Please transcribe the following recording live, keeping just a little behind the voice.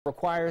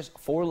requires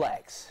 4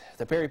 legs.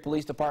 The Perry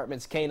Police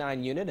Department's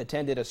K-9 unit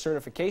attended a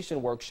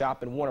certification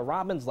workshop in Warner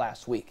Robins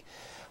last week.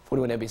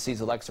 41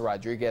 NBC's Alexa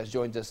Rodriguez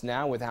joins us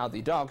now with how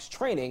the dog's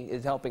training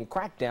is helping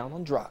crack down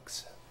on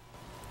drugs.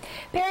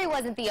 Perry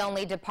wasn't the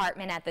only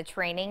department at the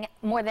training.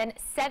 More than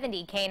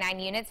 70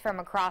 K-9 units from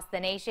across the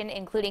nation,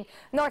 including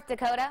North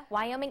Dakota,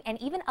 Wyoming,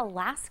 and even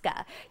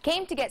Alaska,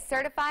 came to get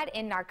certified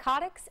in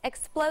narcotics,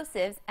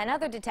 explosives, and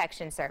other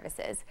detection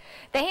services.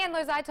 The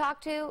handlers I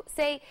talked to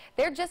say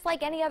they're just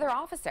like any other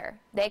officer.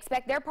 They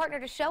expect their partner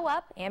to show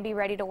up and be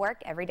ready to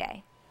work every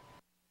day.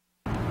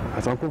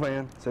 That's Uncle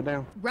Van. Sit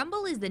down.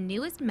 Rumble is the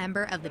newest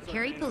member of the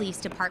Perry Police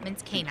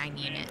Department's K-9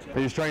 unit.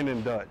 He's trained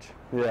in Dutch,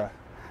 yeah,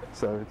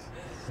 so it's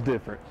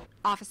different.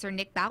 Officer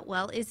Nick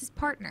Boutwell is his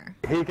partner.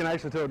 He can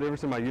actually tell the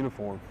difference in my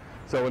uniform.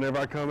 So whenever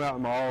I come out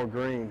in my all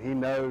green, he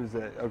knows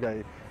that,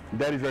 okay,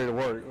 Daddy's ready to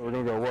work. We're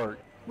going to go work.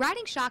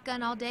 Riding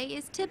shotgun all day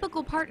is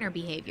typical partner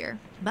behavior,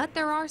 but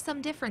there are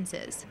some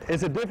differences.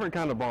 It's a different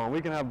kind of bond. We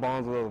can have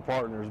bonds with other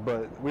partners,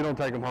 but we don't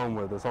take them home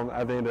with us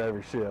at the end of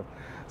every shift.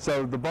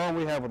 So the bond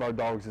we have with our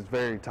dogs is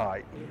very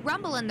tight.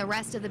 Rumble and the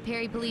rest of the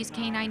Perry Police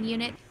K-9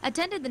 unit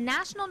attended the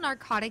National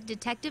Narcotic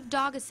Detective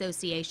Dog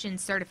Association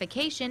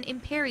certification in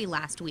Perry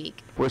last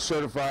week. We're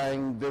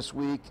certifying this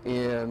week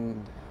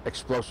in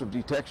explosive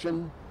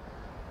detection,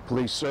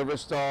 police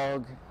service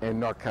dog, and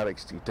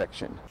narcotics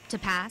detection. To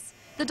pass,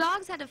 the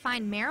dogs had to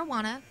find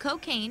marijuana,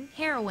 cocaine,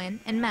 heroin,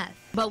 and meth.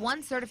 But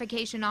one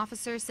certification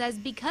officer says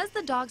because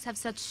the dogs have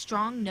such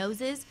strong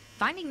noses,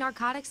 finding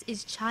narcotics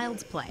is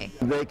child's play.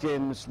 They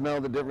can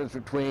smell the difference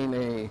between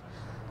a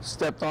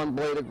stepped-on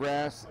blade of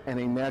grass and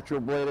a natural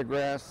blade of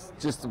grass.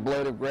 Just the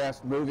blade of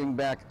grass moving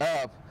back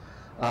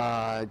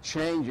up,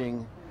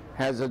 changing,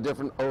 has a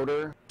different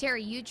odor.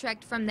 Terry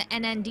Utrecht from the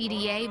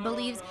NNDDA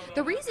believes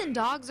the reason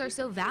dogs are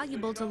so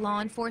valuable to law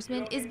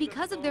enforcement is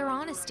because of their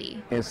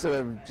honesty. Instead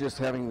of just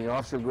having the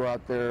officer go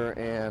out there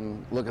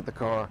and look at the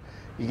car,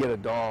 you get a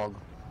dog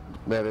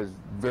that is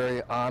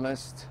very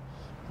honest,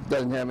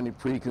 doesn't have any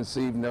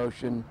preconceived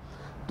notion.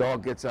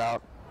 Dog gets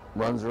out,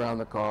 runs around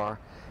the car.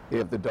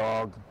 If the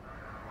dog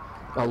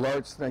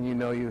alerts, then you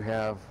know you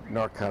have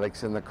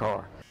narcotics in the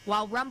car.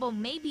 While Rumble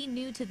may be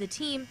new to the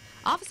team,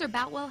 Officer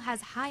Boutwell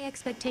has high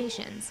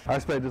expectations. I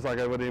expect just like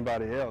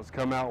anybody else.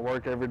 Come out,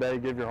 work every day,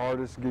 give your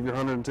hardest, give your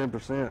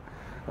 110%,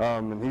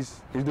 and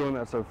he's doing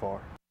that so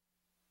far.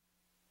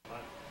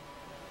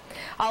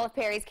 All of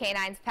Perry's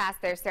K-9s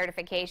passed their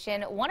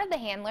certification. One of the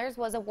handlers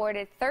was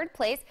awarded 3rd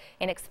place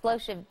in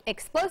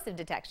explosive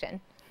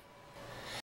detection.